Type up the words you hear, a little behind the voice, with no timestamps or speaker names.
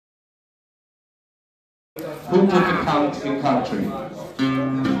Who put the count in country?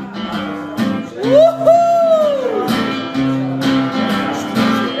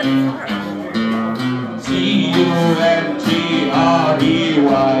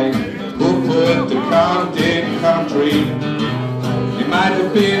 C-U-N-T-R-E-Y. Who put the count in country? It might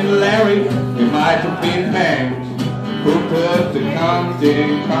have been Larry, it might have been Hank. Who put the count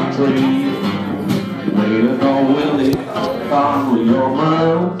in country? Waiter or Willie, Don with your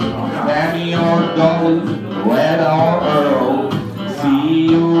Merle, Tammy or Dolly, Red or Earl.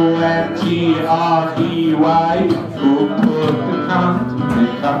 C-U-N-T-R-E-Y. Who put the count in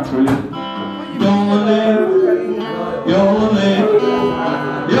country? Yole, yole,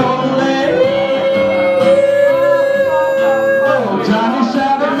 yole. Oh, Johnny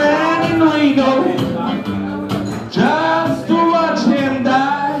shot a man in Reno just to watch him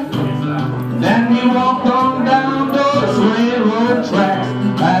die. Then he walked on down those railroad tracks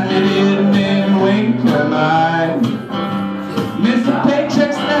and he didn't even wink an eye. Mr.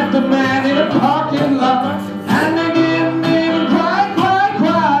 Paycheck snapped a man in a parking lot and they didn't even cry, cry,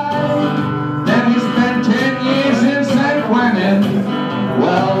 cry. Then he spent 10 years in San Quentin.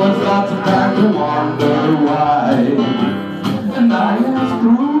 Well, was lots of time to wonder why. And I asked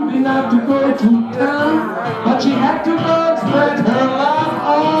Ruby not to go to town, but she had to go spread her love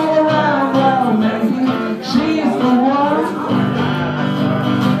all around. Well, maybe she's the one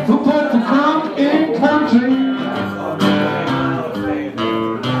who put the count in country.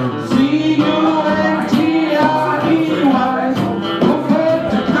 C-U-N-T-R-E-Y. Who put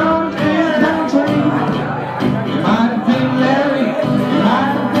the count in country? It might have been Larry, it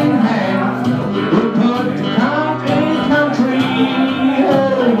might have been Hank. Who put the count in country?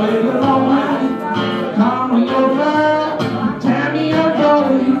 Oh, wait a moment. Come with your girl, Tammy or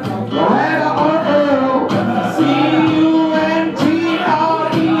Dolly, Loretta or Earl. C-U-N-T-R-E-Y.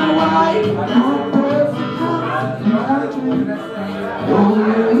 Who put the count in country?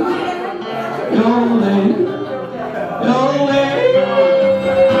 Yole, yole, yole.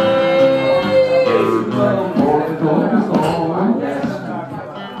 Well, boy, goes always.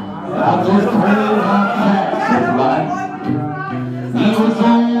 Now those pretty hot facts of life. He was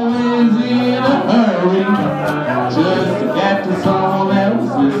always in a hurry just to get to someone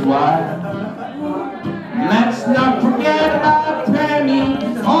else's wife. Let's not forget about Tammy,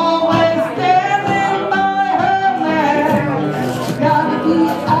 always standing by her man. Gotta be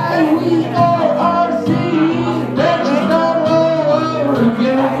I-W-O-R-C, then she start all over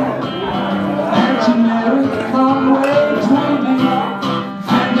again. And she married Conway Twiggy,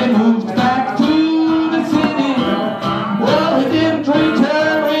 and they moved back to the city. Well, he didn't treat her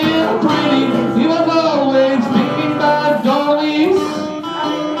real pretty. He was always thinking about dollies.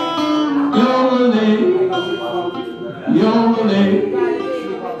 Yole, yole,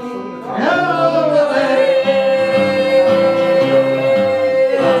 yole.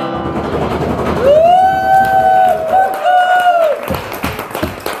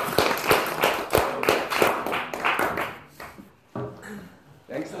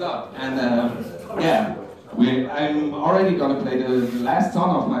 Thanks a lot. And yeah, I'm already gonna play the last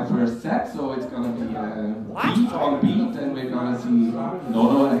song of my first set, so it's gonna be beat on beat, and we're gonna see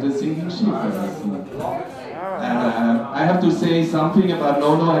NoNo and the Singing Sheep. And I have to say something about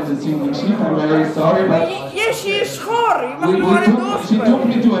NoNo and the Singing Sheep. I'm very sorry, but Jessie is schor. she took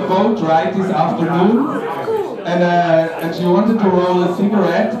me to a boat ride this afternoon. And she wanted to roll a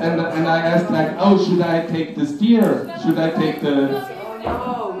cigarette, and I asked like, oh, should I take the steer? Should I take the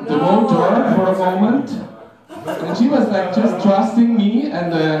motor for a moment? And she was like just trusting me,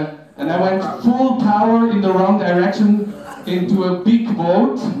 and I went full power in the wrong direction into a big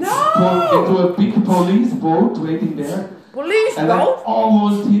boat, into a big police boat waiting there. Police and boat? I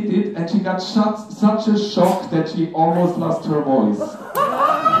almost hit it, and she got such a shock that she almost lost her voice.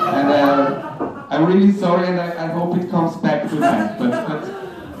 And I'm really sorry, and I hope it comes back to that. But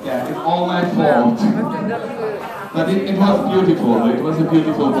yeah, it's all my fault. But it was beautiful. It was a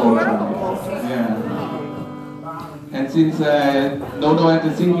beautiful boat ride. Yeah. And since NoNo and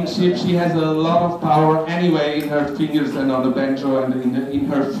the Singing Sheep, she has a lot of power anyway in her fingers and on the banjo and in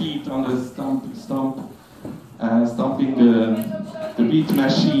her feet on the stomping the beat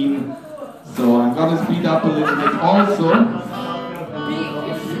machine. So I'm gonna speed up a little bit also.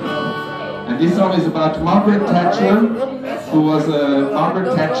 And this song is about Margaret Thatcher, who was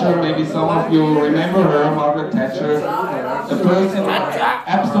Margaret Thatcher. Maybe some of you remember her, Margaret Thatcher. A person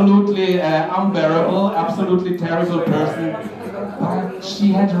absolutely unbearable, absolutely terrible person. But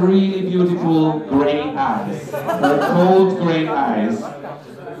she had really beautiful grey eyes. Her cold grey eyes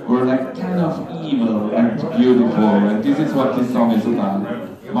were like kind of evil and beautiful. And this is what this song is about.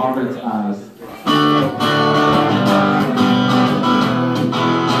 Margaret's eyes.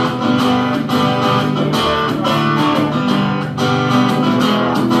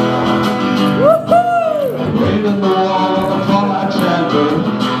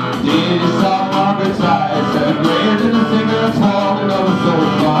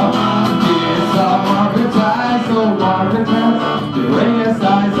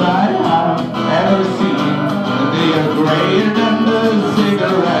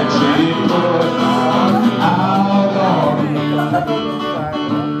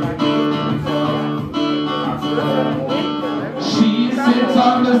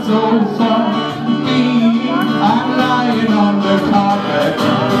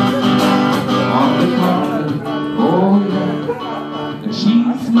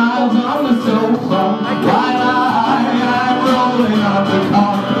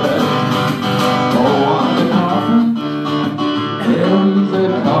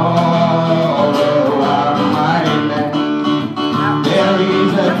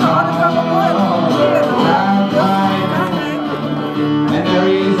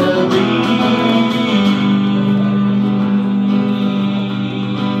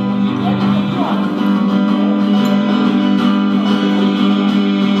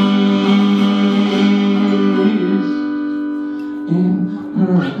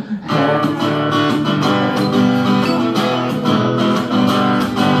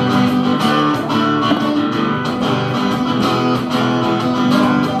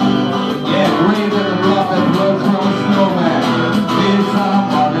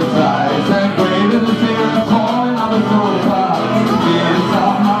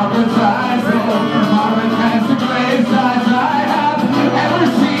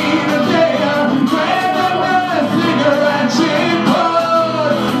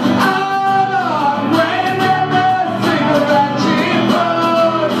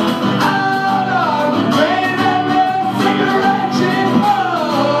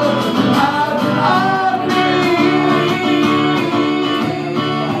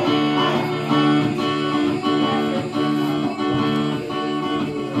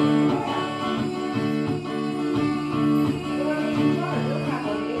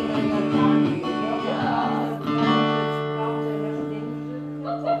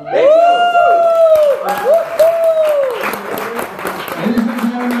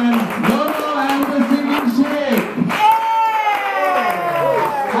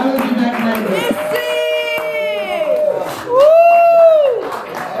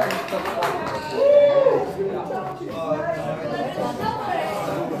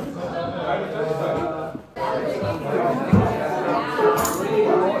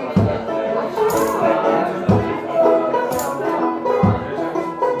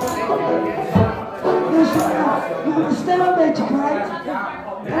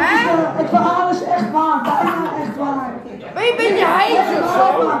 verhaal is echt waar, bijna echt waar. Ben je een beetje heet of zo?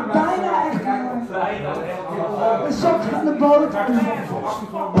 Bijna echt waar. We zochten aan de boot.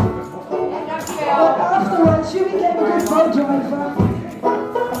 But afterwards, you became a good boat driver.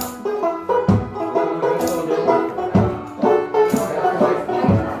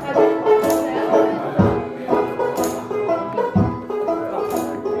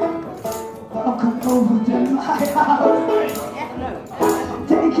 Welcome over to my house.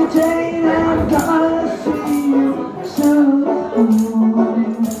 Take your train and gonna see you soon.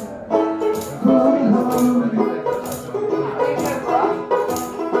 Going home.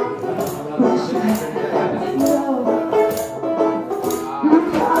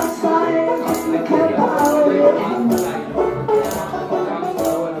 Look outside, think about it.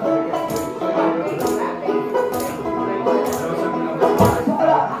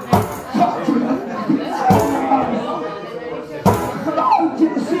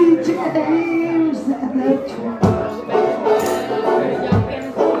 Jessie, James, and the tracks.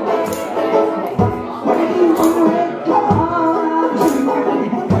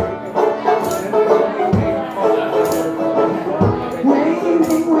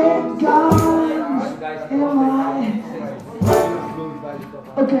 Waving with guns in my head.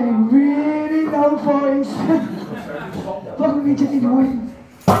 Okay, really low voice. Welcome me to England.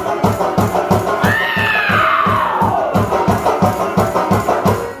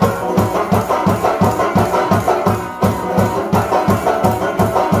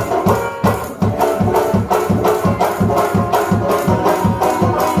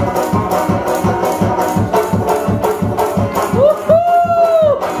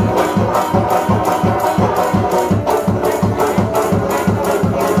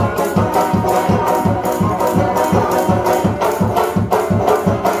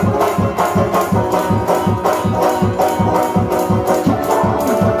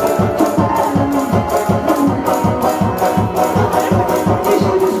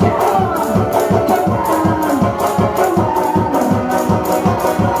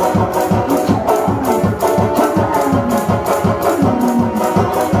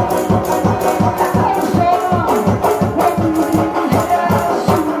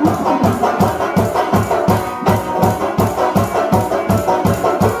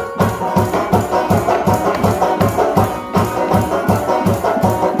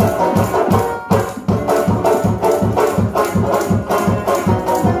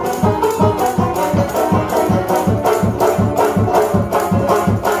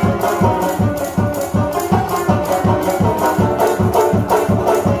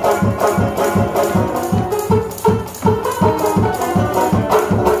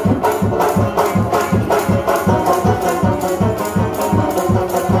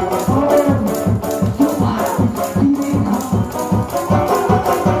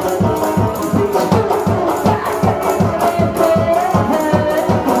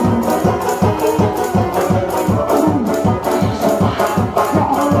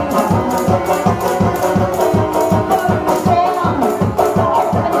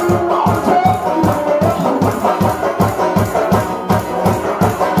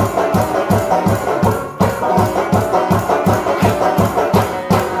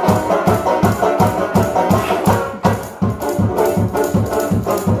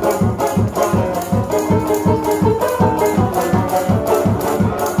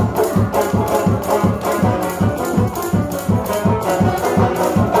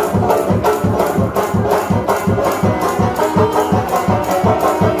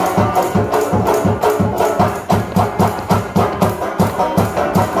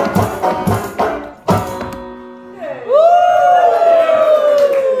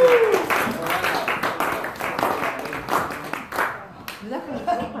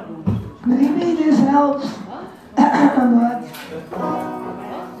 Maybe this helps.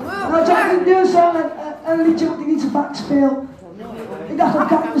 Nou, zou ik nu zo een liedje wat ik niet zo vaak speel. Ik dacht, dat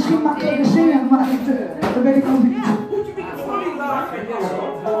kan ik misschien makkelijker zingen, maar dat weet ik ook niet.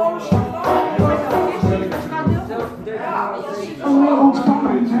 Oh, heel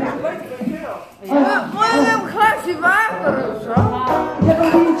ontspannen, hè? Moet je een glaasje water of zo? Ik heb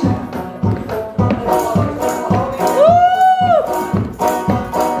een liedje.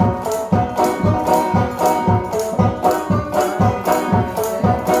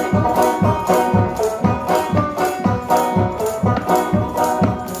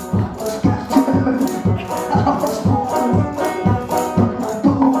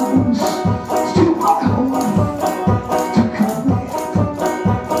 Boom.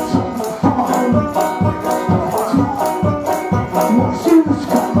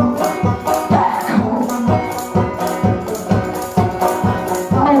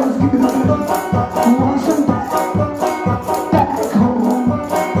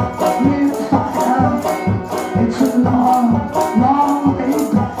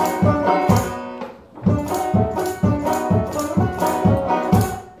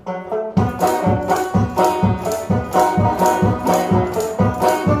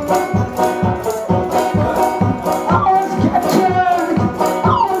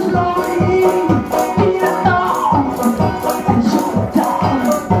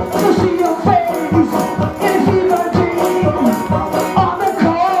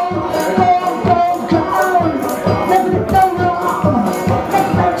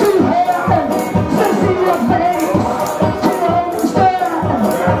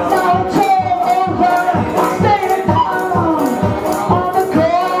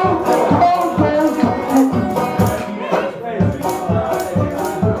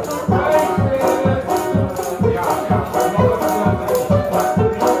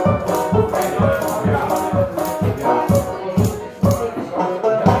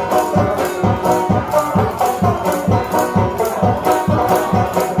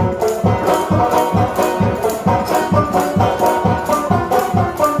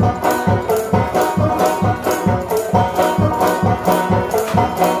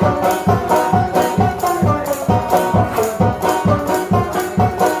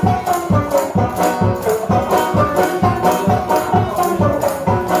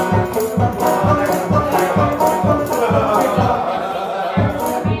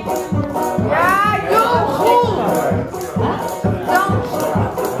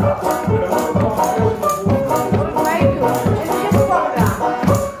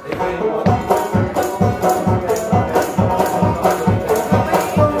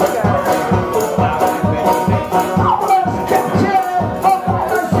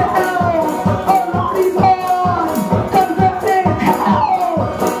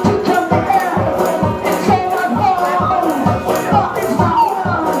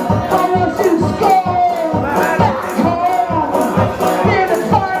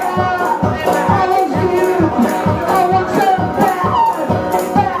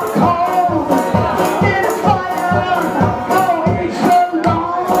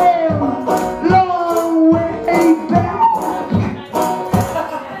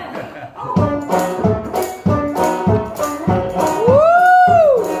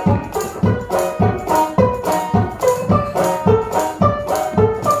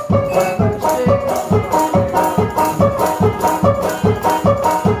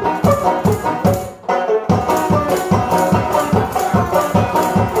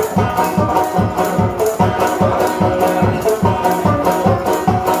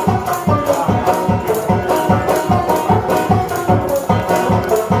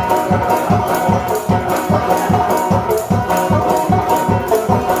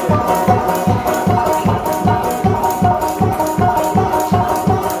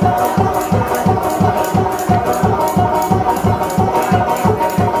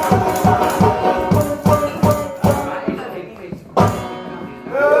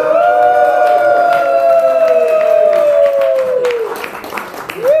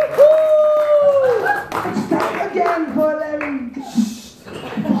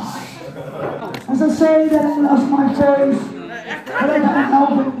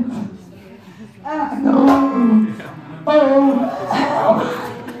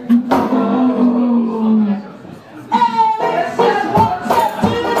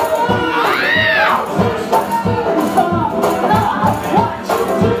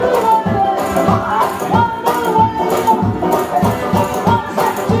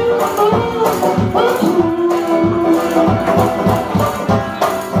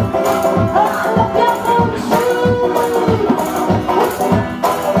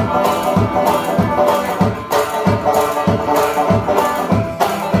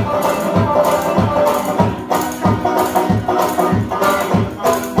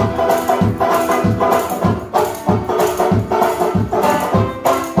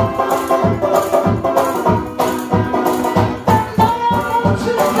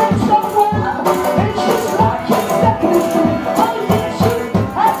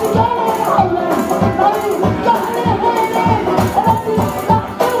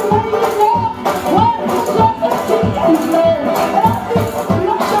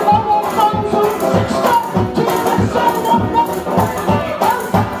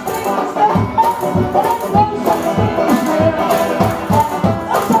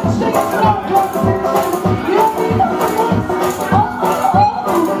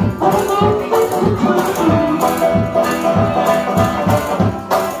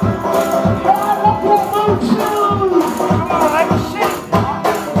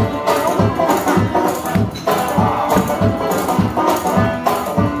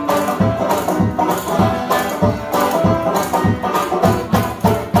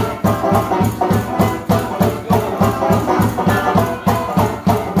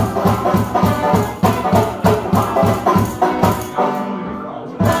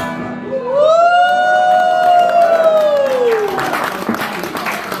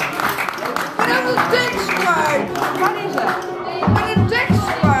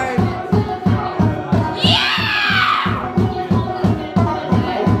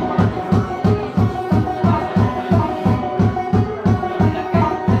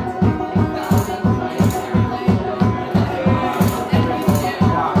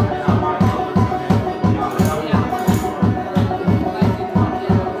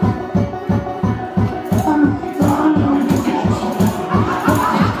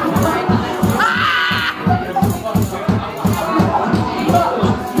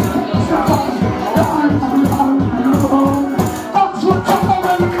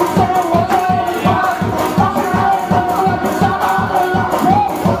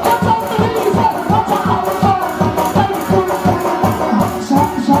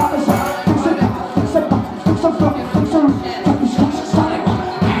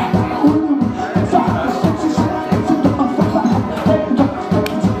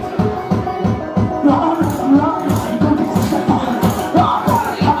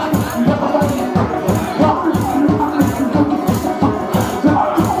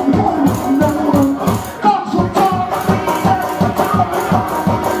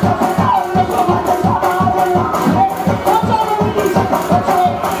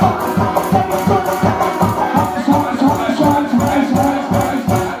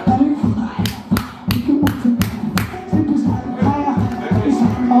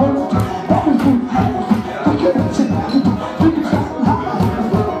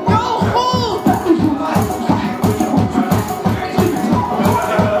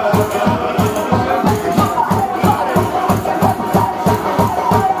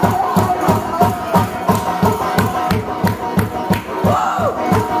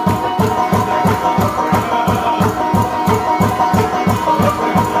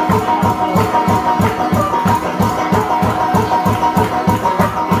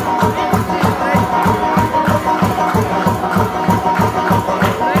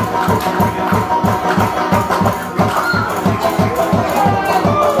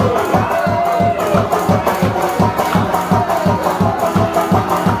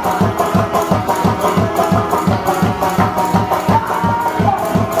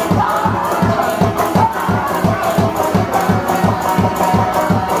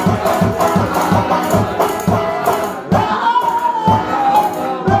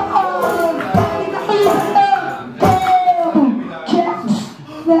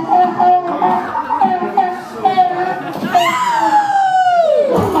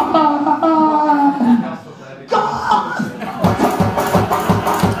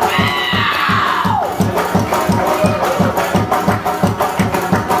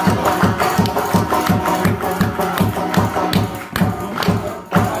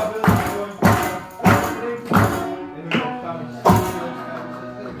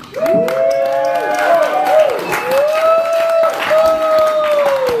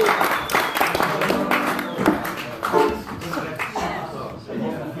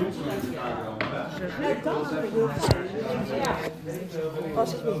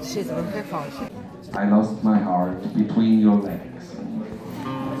 I lost my heart between your legs.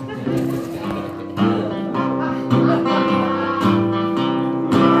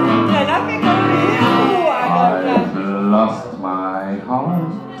 I've lost my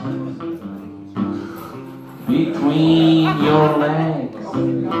heart between your legs.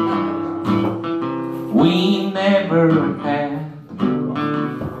 We never had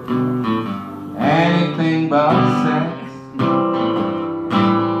anything but sex.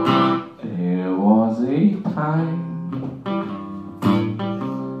 There was a time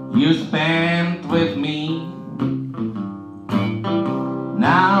you spent with me.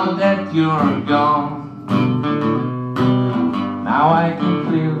 Now that you're gone, now I can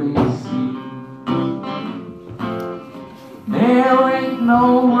clearly see there ain't no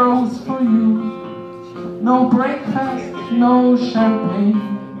rose for you, no breakfast, no champagne,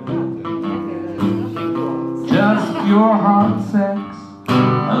 just pure hard sex,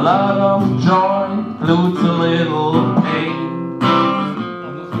 a lot of joy, includes a little pain.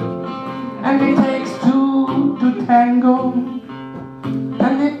 And it takes two to tango,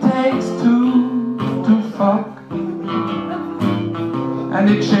 and it takes two to fuck, and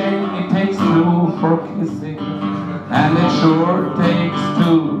it takes two for kissing, and it sure takes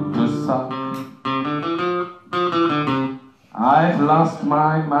two to suck. I've lost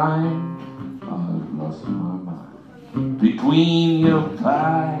my mind, I've lost my mind between your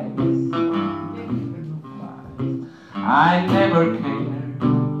thighs. I never cared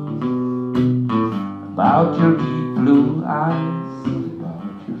about your deep blue eyes,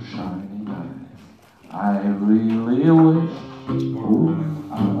 about your shining eyes. I really wish, oh,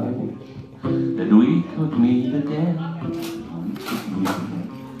 I wish that we could meet again.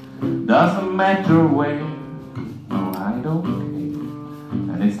 Doesn't matter where, no, I don't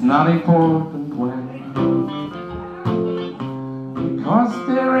care, and it's not important when, because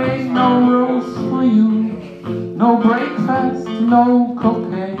there ain't no rose for you, no breakfast, no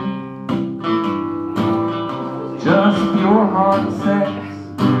cocaine, just pure hard sex,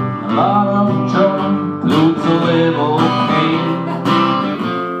 a lot of joy, includes a little pain.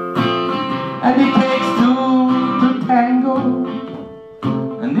 And it takes two to tango,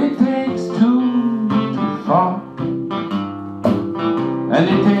 and it takes two to fuck, and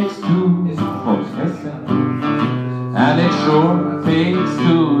it takes two for kissing, and it sure takes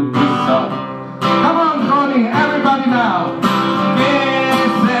two to suck. Come on, Groningen, everybody now.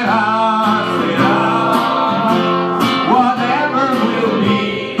 Yes, it out, whatever will be,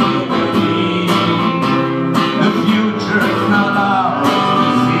 will be. The future's not ours to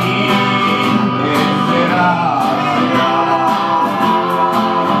see. Yes, it out,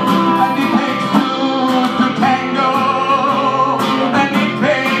 and it takes two to tango, and it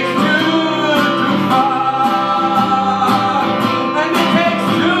takes two to fuck, and it takes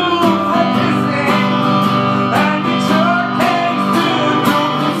two for kissing, and it sure takes two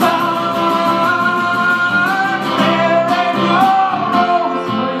to suck. There ain't no rose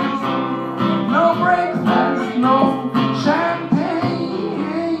for you, no breakfast, no champagne,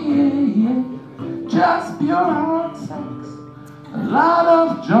 just pure hard sex, a lot of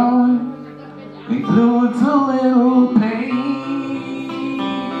joy, includes a little pain.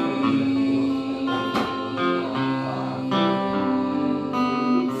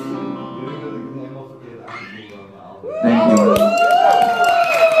 Thank you.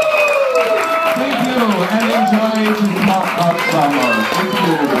 Thank you, and enjoy this hot summer. It's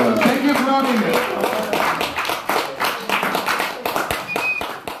beautiful.